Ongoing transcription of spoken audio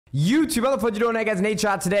YouTube, how the fuck you doing? Hey guys,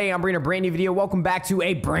 Nadeshot. Today I'm bringing a brand new video. Welcome back to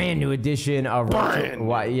a brand new edition of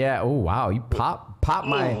yeah. Oh wow, you pop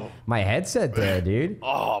my headset there, dude.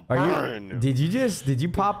 Oh, burn. Did you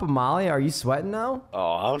pop a Molly? Are you sweating now?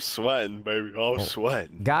 Oh, I'm sweating, baby. I'm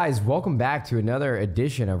sweating. Guys, welcome back to another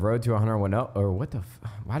edition of Road to 110. Or what the?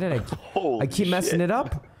 Why did I keep messing it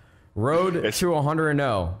up? Road to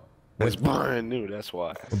 110. It's brand new, that's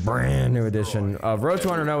why. A brand new edition of Road to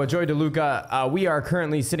 110 with Joey DeLuca. We are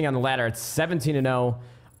currently sitting on the ladder at 17-0.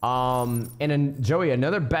 And Joey,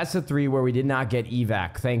 another best of 3 where we did not get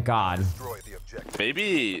evac. Thank God.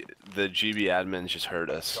 Maybe the GB admins just heard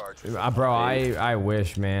us. Bro, I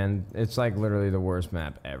wish, man. It's like literally the worst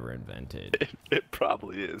map ever invented. It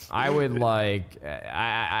probably is. I would like,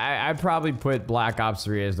 I probably put Black Ops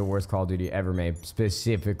 3 as the worst Call of Duty ever made,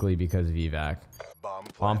 specifically because of evac.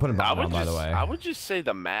 Oh, I'm putting bomb down, by the way. I would just say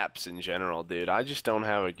the maps in general, dude. I just don't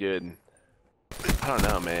have a good. I don't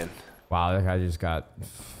know, man. Wow, that guy just got.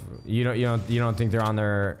 You don't think they're on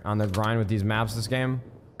their grind with these maps this game?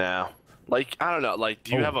 No. Like, I don't know. Like,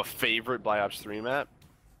 do you have a favorite Black Ops 3 map?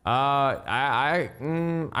 I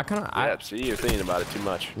kind of. Yeah, see, you're thinking about it too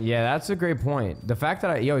much. Yeah, that's a great point. The fact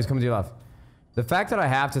that he's coming to your left. The fact that I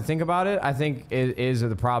have to think about it, I think is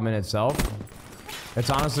the problem in itself. It's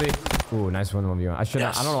honestly. Ooh, nice 1v1. I shouldn't.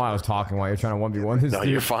 Yes. I don't know why I was talking while you're trying to 1v1 this dude. No,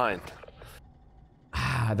 you're fine.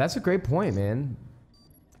 That's a great point, man.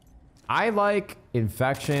 I like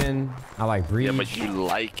Infection. I like Breach. Yeah, but you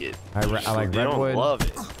like it. I like Redwood. You don't love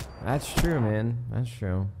it. That's true, man. That's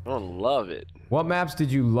true. I don't love it. What maps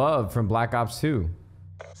did you love from Black Ops 2?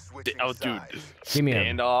 Oh, dude. Give me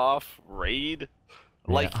Standoff, Raid.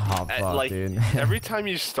 Like, dude. Every time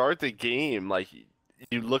you start the game, like,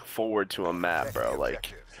 you look forward to a map, bro.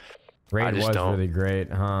 Like. Raid was really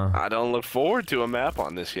great, huh? I don't look forward to a map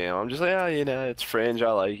on this game. I'm just like, oh, you know, it's Fringe.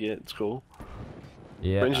 I like it. It's cool.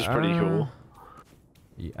 Yeah, Fringe is pretty cool.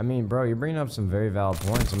 I mean, bro, you're bringing up some very valid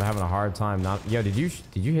points. I'm having a hard time not. Yo, did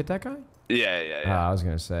you hit that guy? Yeah. I was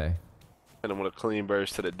gonna say. Hit him with a clean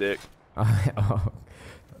burst to the dick. Oh,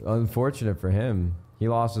 unfortunate for him. He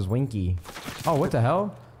lost his Winky. Oh, what the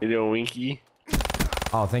hell? You doing Winky?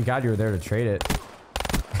 Oh, thank God you were there to trade it.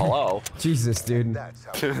 Hello. Jesus, dude.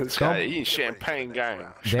 This guy eating Champagne Gang.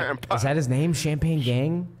 Champagne. Is that his name? Champagne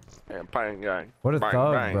Gang? Champagne Gang. What a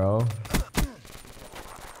thug, bro.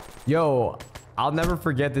 Yo, I'll never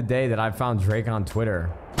forget the day that I found Drake on Twitter.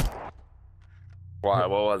 Why?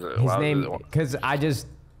 What was it? His name, because I just,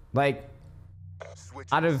 like,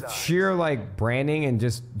 out of sheer, like, branding and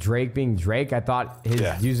just Drake being Drake, I thought his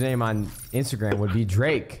username on Instagram would be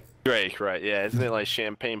Drake. Drake, right? Yeah, isn't it like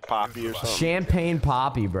Champagne Poppy or something? Champagne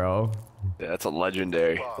Poppy, bro. Yeah, that's a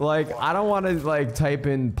legendary. Like, I don't want to like type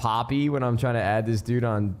in Poppy when I'm trying to add this dude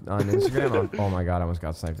on Instagram. Oh my God, I almost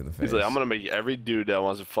got sniped in the face. He's like, I'm gonna make every dude that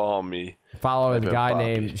wants to follow me follow a guy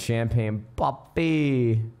named Champagne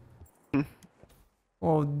Poppy.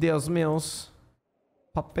 Oh, Dios míos,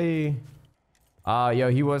 Poppy.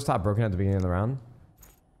 Yo, he was top broken at the beginning of the round.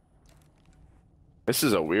 This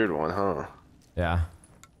is a weird one, huh? Yeah.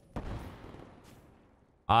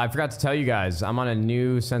 I forgot to tell you guys, I'm on a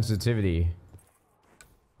new sensitivity.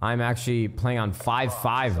 I'm actually playing on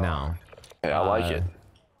 5.5 now. Yeah, I like it.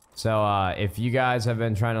 So if you guys have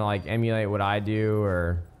been trying to like emulate what I do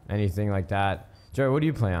or anything like that, Joey, what do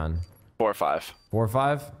you play on? 4.5.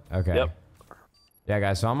 4.5? Okay. Yep. Yeah,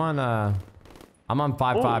 guys. So I'm on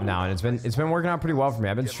 5.5 now, and it's been working out pretty well for me.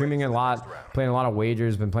 I've been streaming a lot, playing a lot of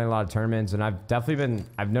wagers, been playing a lot of tournaments, and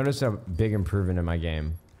I've noticed a big improvement in my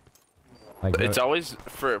game. Like, it's always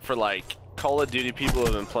for like Call of Duty people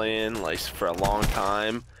have been playing like for a long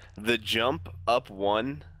time. The jump up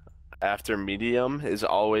 1 after medium is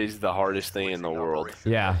always the hardest thing in the world.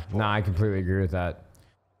 Yeah, no, I completely agree with that.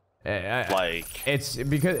 Like, it's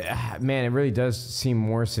because, man, it really does seem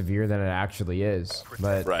more severe than it actually is.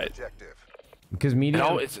 But right, because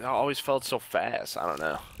medium, it's always felt so fast. I don't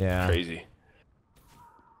know. Yeah, crazy.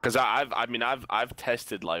 Cause I've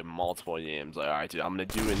tested like multiple games. Like, all right, dude, I'm gonna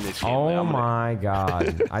do in this game. Oh my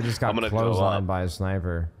God, I just got clotheslined by a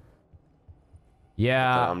sniper.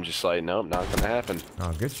 Yeah, I'm just like, nope, not gonna happen.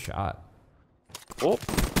 Oh, good shot. Oh,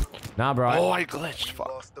 nah, bro. Oh, I glitched.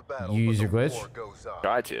 Fuck. You use your glitch?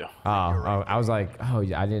 Try to. Oh, I was like, oh,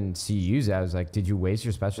 I didn't see you use it. I was like, did you waste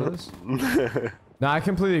your specialist? No, I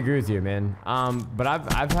completely agree with you, man. But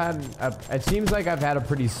I've had it seems like I've had a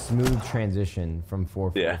pretty smooth transition from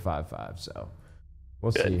 4.4 to 5.5, so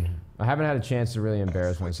we'll see. I haven't had a chance to really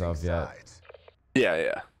embarrass myself yet.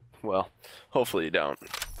 Yeah. Well, hopefully you don't.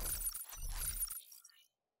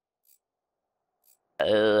 I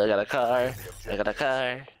got a car. I got a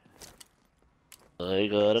car. I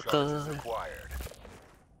got a car.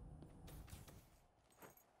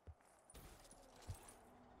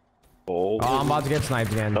 Oh, I'm about to get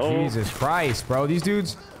sniped again. No. Jesus Christ, bro. These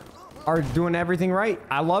dudes are doing everything right.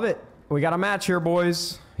 I love it. We got a match here,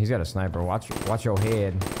 boys. He's got a sniper. Watch your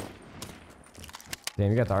head. Damn,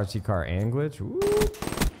 you got the RC car and glitch.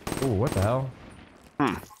 Ooh, what the hell?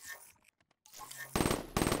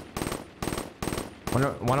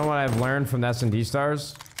 Wonder what I've learned from the S&D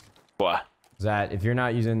stars? What? Is that if you're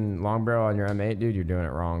not using long barrel on your M8, dude, you're doing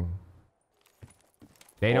it wrong.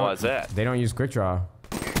 They don't. What's that? They don't use quick draw.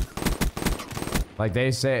 Like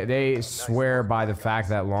they swear by the fact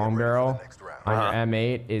that long barrel on your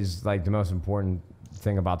M8 is like the most important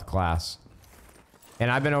thing about the class.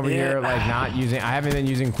 And I've been over here like not using. I haven't been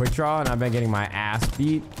using quick draw, and I've been getting my ass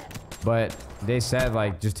beat. But they said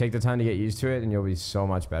like just take the time to get used to it, and you'll be so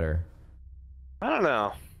much better. I don't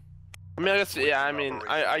know. I mean, I guess, yeah, I mean,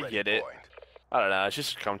 I get it. I don't know. It's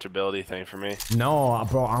just a comfortability thing for me. No,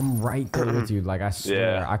 bro, I'm right there with you. Like, I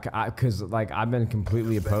swear. Yeah. Because, like, I've been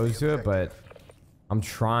completely opposed to it, but I'm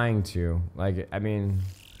trying to. Like, I mean,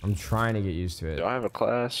 I'm trying to get used to it. Do I have a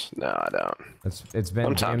class? No, I don't. It's been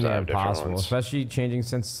Sometimes I have different impossible, ones. especially changing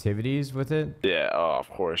sensitivities with it. Yeah, oh, of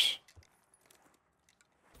course.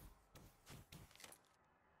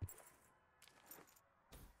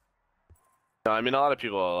 No, I mean, a lot of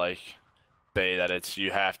people, like, say that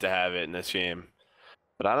you have to have it in this game.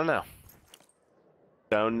 But I don't know.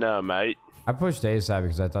 Don't know, mate. I pushed A side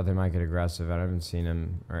because I thought they might get aggressive. I haven't seen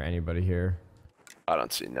him or anybody here. I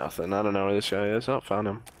don't see nothing. I don't know where this guy is. Oh, found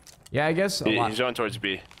him. Yeah, I guess He's going towards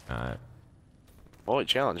B. Alright. Oh, he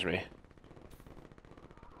challenged me.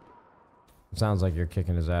 Sounds like you're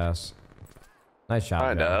kicking his ass. Nice shot.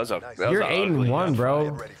 I know. bro. That was You're an 8-1,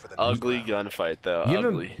 bro. Ugly gunfight, though.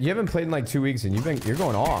 Ugly. You haven't played in like 2 weeks, and you're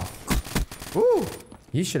going off. Woo!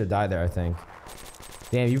 He should have died there, I think.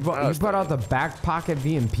 Damn, you brought out the back pocket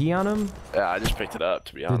VMP on him? Yeah, I just picked it up,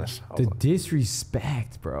 to be honest. The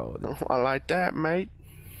disrespect, bro. I like that, mate.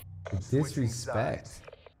 The disrespect.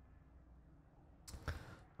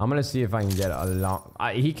 I'm gonna see if I can get a long.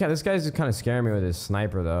 This guy's just kind of scaring me with his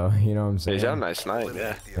sniper, though. You know what I'm saying? He's got a nice snipe,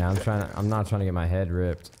 yeah. Yeah, I'm not trying to get my head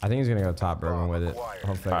ripped. I think he's gonna go top broken with it.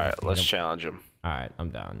 Hopefully. All right, let's challenge him. All right, I'm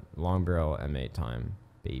down. Long barrel M8 time,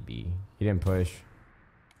 baby. He didn't push.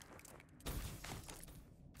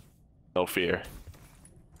 No fear.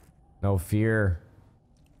 No fear.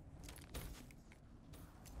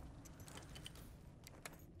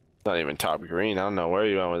 Not even top green. I don't know where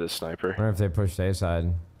you went with this sniper. I wonder if they pushed A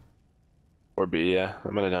side. Or B, yeah.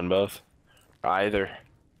 I'm gonna done both. Either.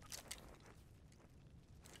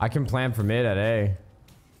 I can plan for mid at A.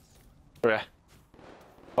 Okay.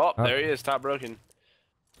 Oh, there he is, top broken.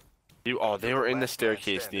 Oh, they were in the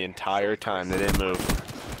staircase the entire time. They didn't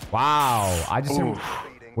move. Wow. I just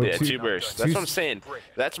yeah, two bursts. That's what I'm saying.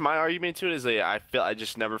 That's my argument to it. Is that I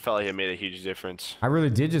just never felt like it made a huge difference. I really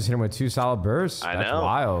did just hit him with 2 solid bursts. I That's know.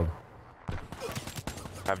 wild.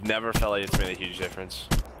 I've never felt like it's made a huge difference.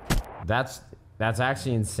 That's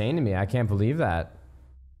actually insane to me. I can't believe that.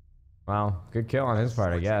 Wow, good kill on his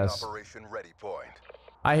part, I guess.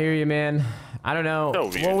 I hear you, man. I don't know. So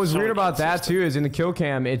weird. What was So weird about that inconsistent. too is in the kill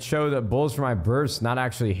cam, it showed that bullets for my bursts not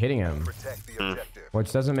actually hitting him,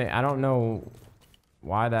 which doesn't make. I don't know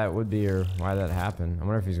why that would be or why that happened. I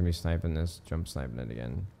wonder if he's gonna be sniping this, jump sniping it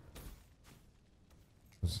again.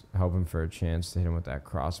 Was hoping for a chance to hit him with that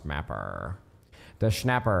cross mapper, the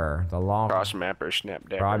snapper, the long Cross mapper, snap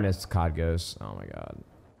dapper. Bro, I missed COD Ghost. Oh my god,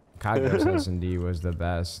 COD Ghost S&D was the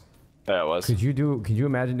best. Yeah, it was. Could you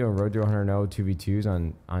imagine doing Road to 100 2v2s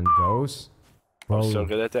on Ghost? Bro, I'm so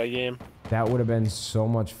good at that game. that would have been so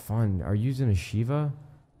much fun. Are you using a Shiva?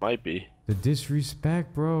 Might be. The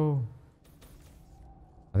disrespect, bro.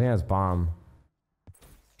 I think that's bomb.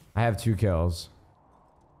 I have 2 kills.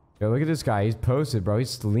 Yo, look at this guy. He's posted, bro.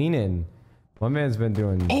 He's leaning. My man's been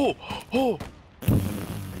doing. Oh!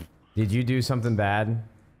 Did you do something bad?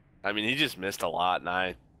 I mean, he just missed a lot, and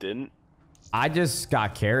I didn't. I just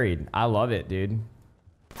got carried. I love it, dude.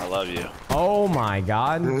 I love you. Oh my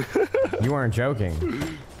god. You weren't joking.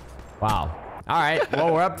 Wow. All right.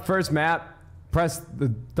 Well, we're up the first map. Press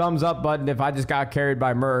the thumbs up button if I just got carried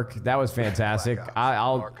by Merc. That was fantastic.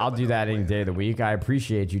 I'll do that any day of the week. I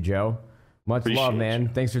appreciate you, Joe. Much love, man.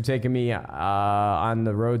 Thanks for taking me on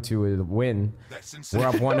the road to a win. We're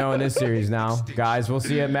up 1-0 in this series now. Guys, we'll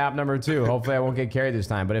see you at map number 2. Hopefully I won't get carried this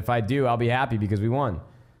time. But if I do, I'll be happy because we won.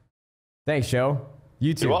 Thanks, Joe.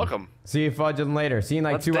 You too. You're welcome. See you fudging later. See you in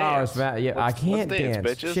like Let's 2 dance. hours. Yeah, I can't dance.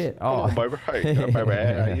 Bitches. Shit. Come Oh, on, baby. Hey,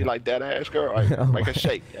 baby. You like that ass, girl? Hey, make a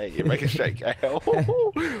shake. Hey, you make a shake. Hey, oh,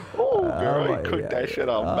 girl, my you cook God. that shit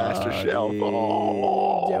on Master Shelf.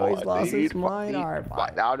 Oh, Joey's lost his dude, mind. All right,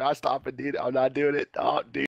 bye. No, I'm not stopping, dude. I'm not doing it. Oh, dude.